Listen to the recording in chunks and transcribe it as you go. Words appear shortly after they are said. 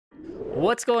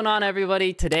What's going on,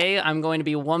 everybody? Today I'm going to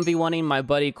be 1v1ing my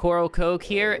buddy Coral Coke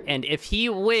here, and if he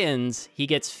wins, he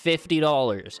gets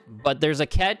 $50. But there's a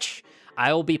catch.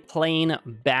 I will be playing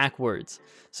backwards.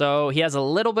 So he has a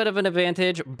little bit of an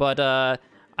advantage, but I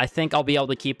think I'll be able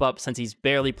to keep up since he's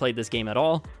barely played this game at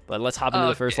all. But let's hop into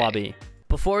the first lobby.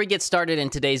 Before we get started in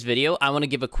today's video, I want to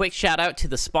give a quick shout out to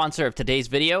the sponsor of today's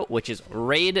video, which is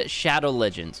Raid Shadow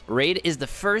Legends. Raid is the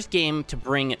first game to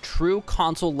bring true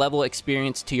console level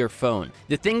experience to your phone.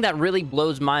 The thing that really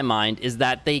blows my mind is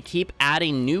that they keep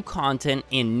adding new content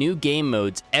and new game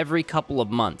modes every couple of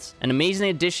months. An amazing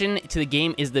addition to the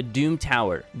game is the Doom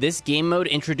Tower. This game mode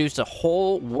introduced a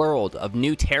whole world of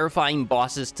new terrifying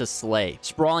bosses to slay.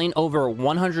 Sprawling over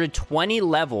 120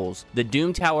 levels, the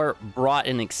Doom Tower brought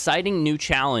an exciting new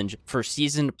challenge for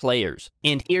seasoned players.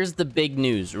 And here's the big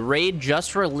news. Raid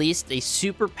just released a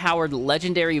super-powered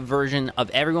legendary version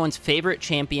of everyone's favorite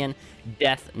champion,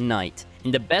 Death Knight.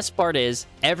 And the best part is,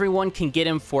 everyone can get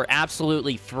him for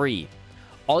absolutely free.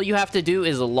 All you have to do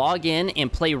is log in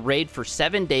and play Raid for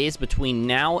 7 days between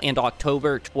now and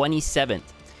October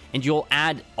 27th. And you'll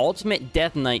add Ultimate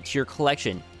Death Knight to your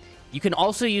collection. You can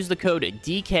also use the code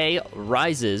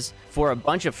DKRISES for a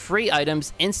bunch of free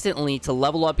items instantly to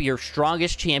level up your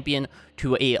strongest champion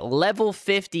to a level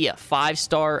 50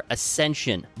 5-star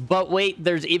Ascension. But wait,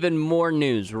 there's even more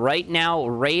news. Right now,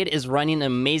 Raid is running an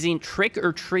amazing Trick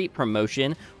or Treat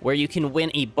promotion where you can win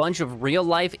a bunch of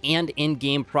real-life and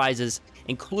in-game prizes,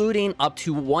 including up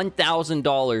to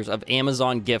 $1,000 of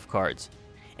Amazon gift cards.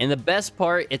 And the best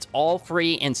part, it's all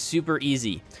free and super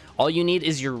easy. All you need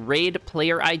is your Raid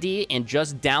player ID and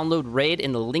just download Raid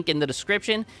in the link in the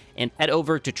description and head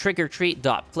over to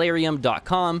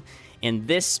trickortreat.plarium.com. And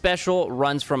this special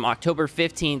runs from October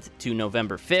 15th to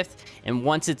November 5th. And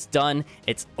once it's done,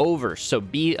 it's over. So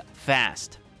be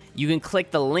fast. You can click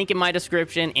the link in my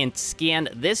description and scan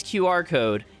this QR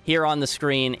code here on the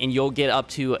screen, and you'll get up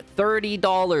to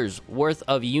 $30 worth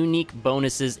of unique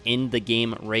bonuses in the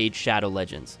game Raid Shadow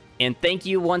Legends. And thank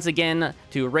you once again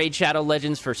to Raid Shadow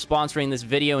Legends for sponsoring this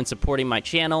video and supporting my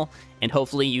channel, and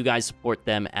hopefully you guys support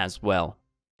them as well.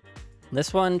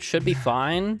 This one should be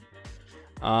fine.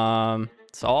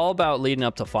 It's all about leading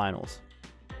up to finals.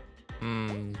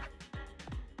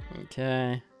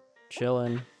 Okay,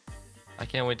 chilling. I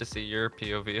can't wait to see your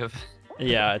POV of it.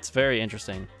 Yeah, it's very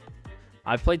interesting.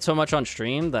 I've played so much on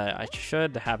stream that I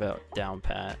should have it down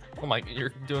pat. Oh my, you're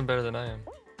doing better than I am.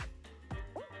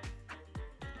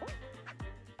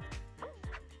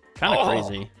 Kind of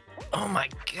crazy. Oh my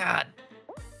god.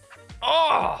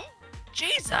 Oh,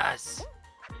 Jesus.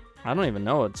 I don't even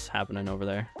know what's happening over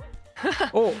there.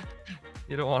 Oh.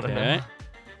 You don't want to know.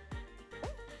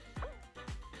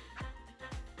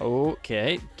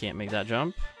 Okay, can't make that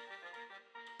jump.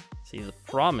 See, the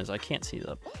problem is I can't see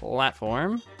the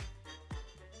platform.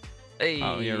 Hey,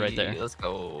 oh, you're right there. Let's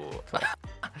go. All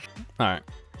right.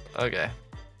 Okay.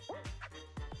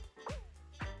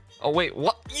 Oh wait,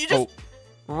 what? You just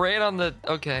ran on the.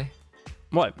 Okay.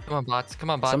 What? Come on, bots. Come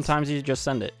on, bots. Sometimes you just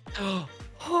send it. How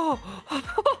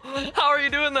are you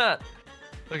doing that?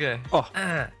 Okay. Oh.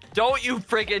 Don't you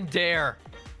freaking dare,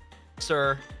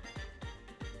 sir.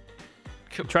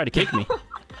 Try to kick me.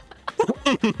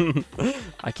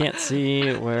 I can't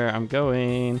see where I'm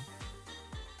going.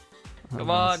 Come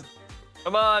on.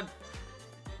 Come on.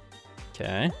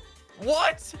 Okay.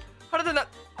 What? How did that not?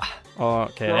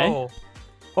 Okay. Bro.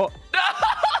 Oh.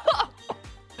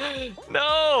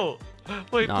 No.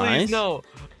 Wait, Nice. please no.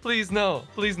 Please no.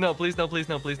 Please no. Please no. Please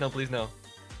no. Please no. Please no.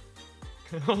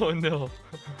 Oh no.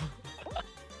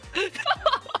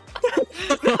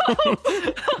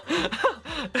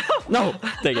 No.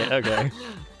 Take it. Okay.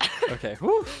 Okay.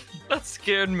 Whew. That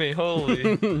scared me.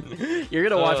 Holy. You're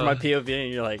gonna watch my POV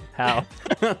and you're like, how?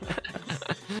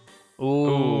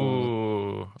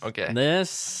 Ooh. Okay.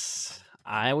 This,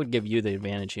 I would give you the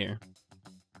advantage here.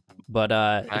 But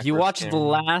if you Backwards watched the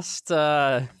last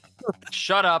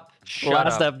Shut up. Shut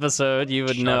up. episode, you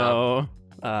would Shut know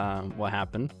what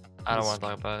happened. I don't want to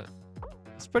talk about it.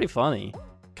 It's pretty funny.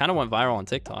 Kind of went viral on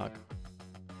TikTok.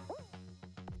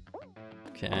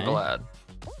 Okay. I'm glad.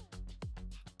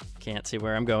 Can't see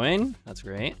where I'm going. That's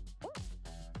great.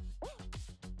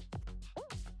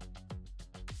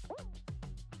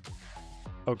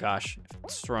 Oh gosh,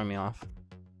 it's throwing me off.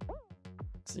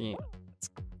 See,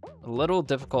 it's a little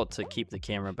difficult to keep the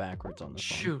camera backwards on this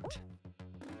one. Shoot.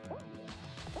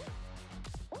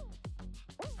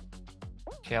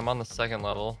 Okay, I'm on the second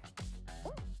level.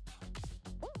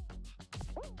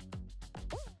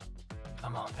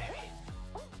 Come on, baby.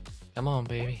 Come on,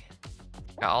 baby.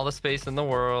 Got all the space in the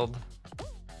world.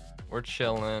 We're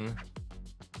chilling.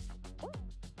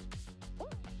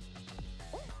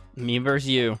 Me versus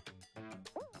you.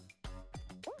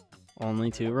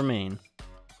 Only two remain.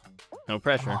 No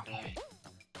pressure. Oh,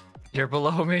 you're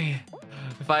below me.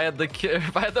 If I had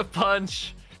the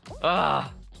punch,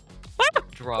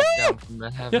 drop down from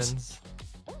the heavens.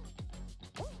 Yes.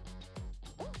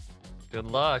 Good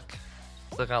luck.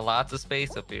 Still got lots of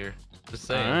space up here. Just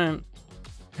saying. All right.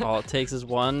 All it takes is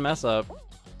one mess up.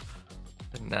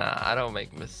 Nah, I don't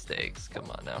make mistakes. Come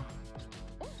on now.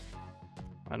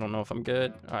 I don't know if I'm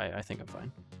good. All right, I think I'm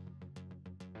fine.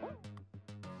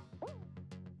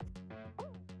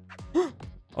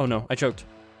 Oh no, I choked.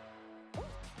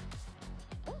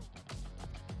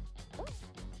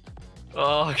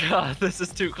 Oh god, this is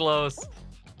too close.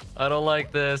 I don't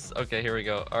like this. Okay, here we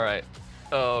go. All right.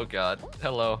 Oh god.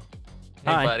 Hello.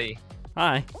 Hey, Hi. buddy.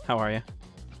 Hi, how are you?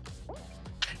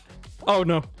 Oh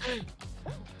no.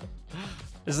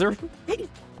 Is there?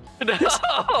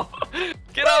 No!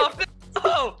 Get off!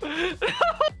 No!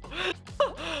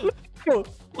 No!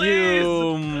 Please!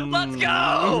 Let's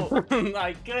go!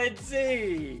 I could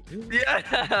see.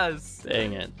 Yes!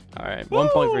 Dang it. All right, 1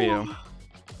 point for you.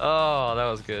 Oh, that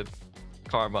was good.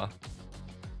 Karma.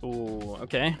 Ooh,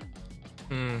 okay.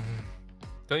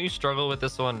 Don't you struggle with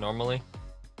this one normally?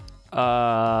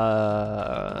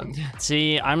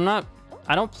 See, I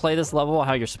don't play this level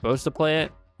how you're supposed to play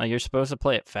it. Like, you're supposed to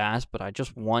play it fast, but I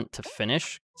just want to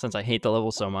finish since I hate the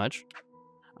level so much.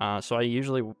 So I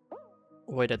usually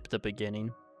wait at the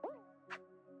beginning.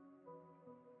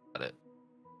 Got it.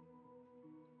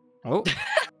 Oh,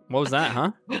 what was that,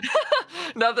 huh?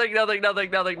 Nothing.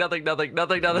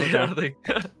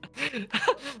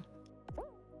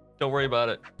 Don't worry about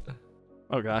it.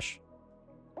 Oh gosh.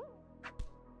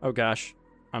 Oh gosh.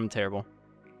 I'm terrible.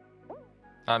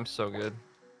 I'm so good.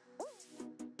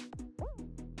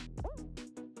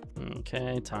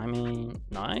 Okay, timing.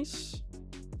 Nice.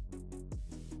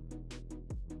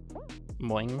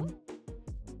 Boing.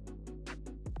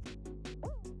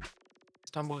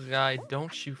 Stumble guy,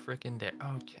 don't you frickin' dare.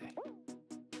 Okay.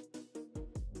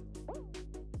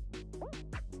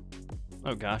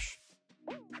 Oh gosh.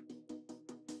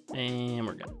 And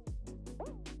we're good.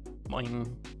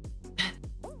 Boing.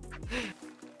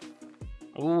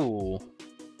 Ooh.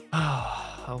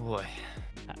 Oh boy.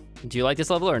 Do you like this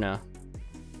level or no?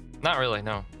 Not really,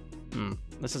 no.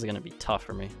 This is gonna be tough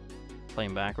for me.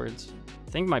 Playing backwards. I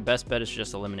think my best bet is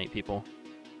just eliminate people.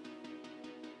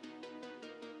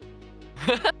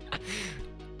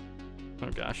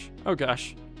 Oh gosh. Oh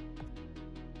gosh.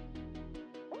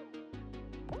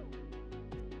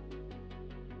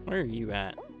 Where are you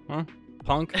at? Huh?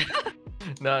 Punk?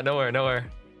 No, nowhere.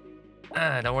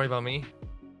 Don't worry about me.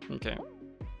 Okay.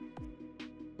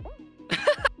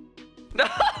 No!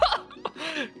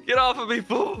 Get off of me,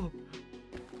 fool!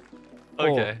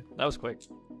 Okay. Oh, that was quick.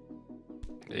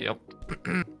 Yep.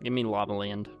 Give me lava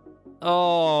land.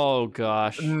 Oh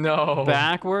gosh. No.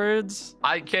 Backwards?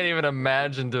 I can't even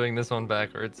imagine doing this one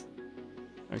backwards.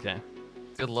 Okay.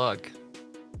 Good luck.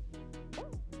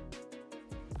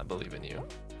 I believe in you.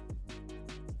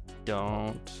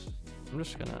 Don't. I'm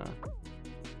just gonna...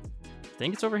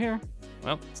 think it's over here?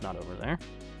 Well, it's not over there.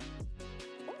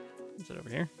 Is it over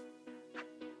here?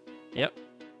 Yep.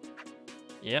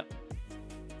 Yep.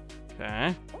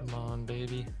 Okay. Come on,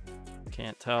 baby.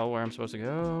 Can't tell where I'm supposed to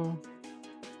go.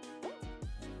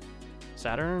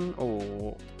 Saturn?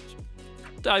 Oh.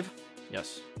 Dive.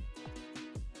 Yes.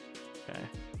 Okay.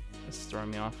 This is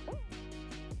throwing me off.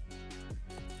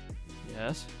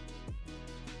 Yes.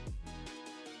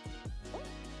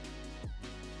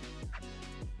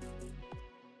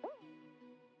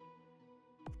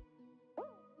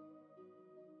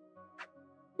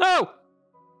 No!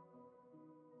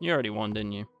 You already won,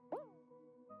 didn't you?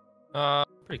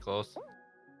 Pretty close.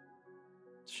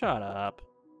 Shut up.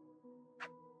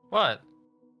 What?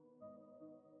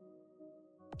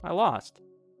 I lost.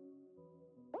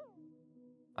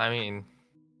 I mean...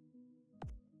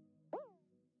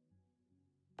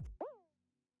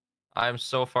 I'm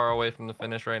so far away from the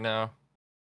finish right now.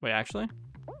 Wait, actually?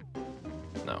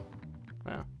 No.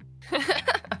 No.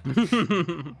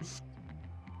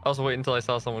 I was waiting until I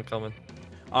saw someone coming.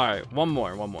 All right, one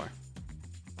more. All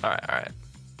right.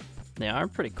 They are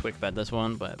pretty quick bet this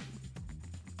one, but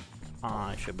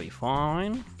I should be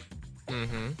fine.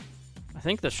 I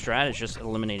think the strat is just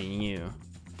eliminating you.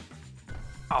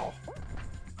 Oh.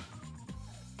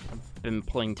 I've been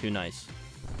playing too nice.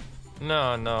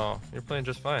 No. You're playing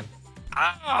just fine.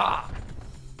 Ah!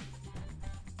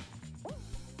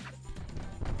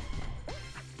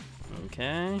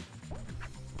 Okay.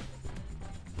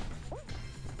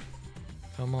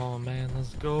 Come on, man.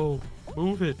 Let's go.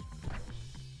 Move it.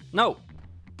 No.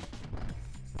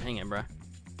 Dang it, bruh.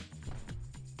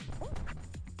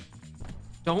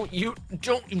 Don't you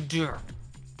dare.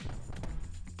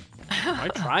 Why are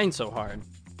you trying so hard?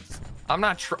 I'm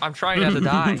trying not to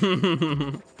die.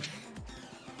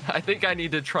 I think I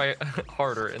need to try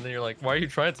harder. And then you're like, why are you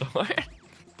trying so hard?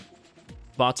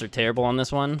 Bots are terrible on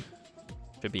this one.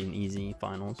 Should be an easy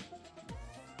finals.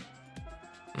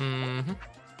 Mm-hmm.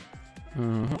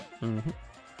 Mm-hmm. Mm-hmm.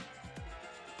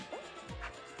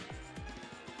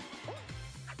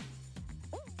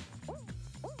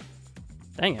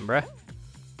 Dang it, bruh.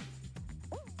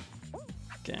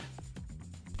 Okay.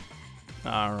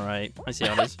 All right. I see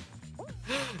how it is.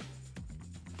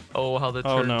 Oh, how the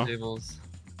Oh, no. turntables.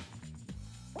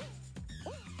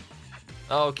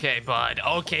 Okay, bud.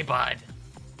 Okay, bud.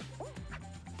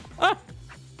 Ah!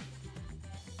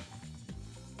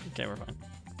 Okay, we're fine.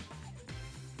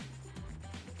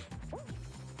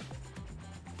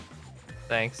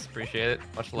 Thanks. Appreciate it.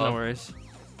 Much love. No worries.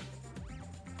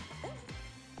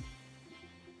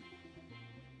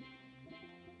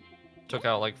 Took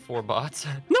out like 4 bots.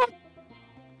 No!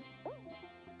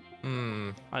 Hmm.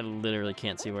 I literally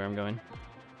can't see where I'm going.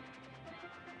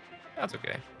 That's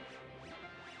okay.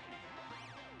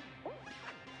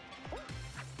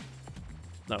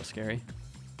 That was scary.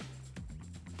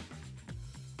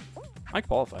 I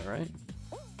qualify, right?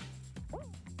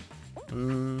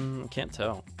 Can't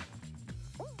tell.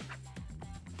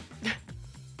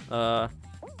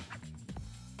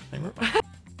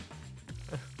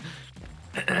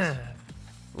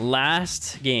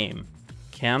 Last game.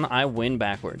 Can I win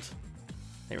backwards?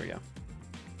 Here we go.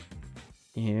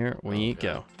 Here we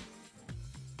go.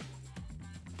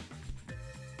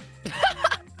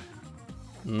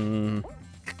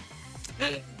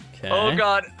 Okay. Oh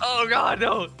god. Oh god,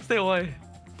 no. Stay away.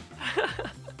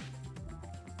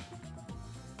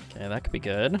 Okay, that could be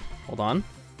good. Hold on.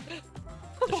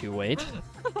 Just you wait.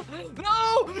 No!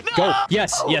 No! Go!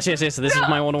 Yes! Yes, yes, yes. This is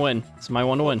my one to win. This is my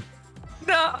one to win.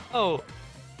 No! No!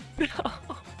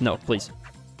 No, please.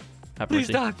 Have Please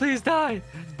mercy. die! Please die!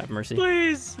 Have mercy.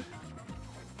 Please!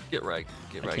 Get wrecked.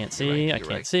 Get wrecked. I can't see. I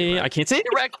can't see. I can't see. Get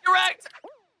wrecked. Get wrecked!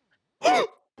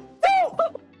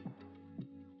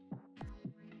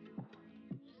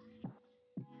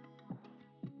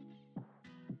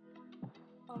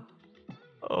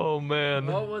 Oh man.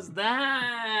 What was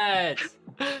that?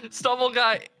 Stumble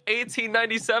Guy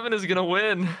 1897 is gonna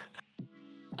win.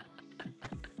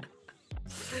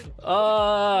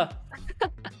 Oh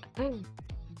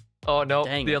no,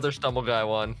 Dang the it. other Stumble Guy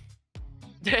won.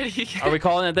 Daddy. Are we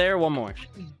calling it there? One more.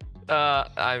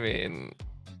 I mean,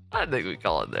 I think we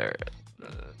call it there.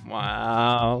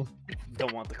 Wow.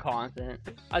 Don't want the content.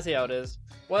 I see how it is.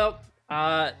 Well,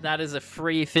 that is a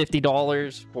free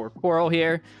 $50 for Coral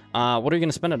here. What are you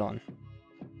gonna spend it on?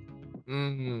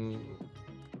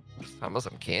 How about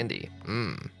some candy?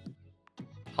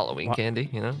 Halloween What? candy,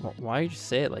 you know? Why did you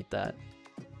say it like that?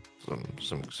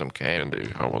 Some candy.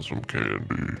 How about some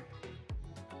candy?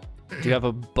 Do you have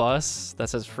a bus that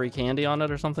says free candy on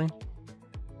it or something?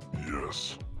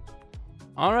 Yes.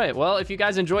 All right. Well, if you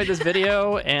guys enjoyed this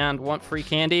video and want free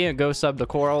candy, go sub to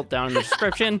Coral down in the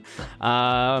description.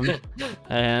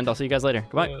 And I'll see you guys later.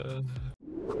 Goodbye.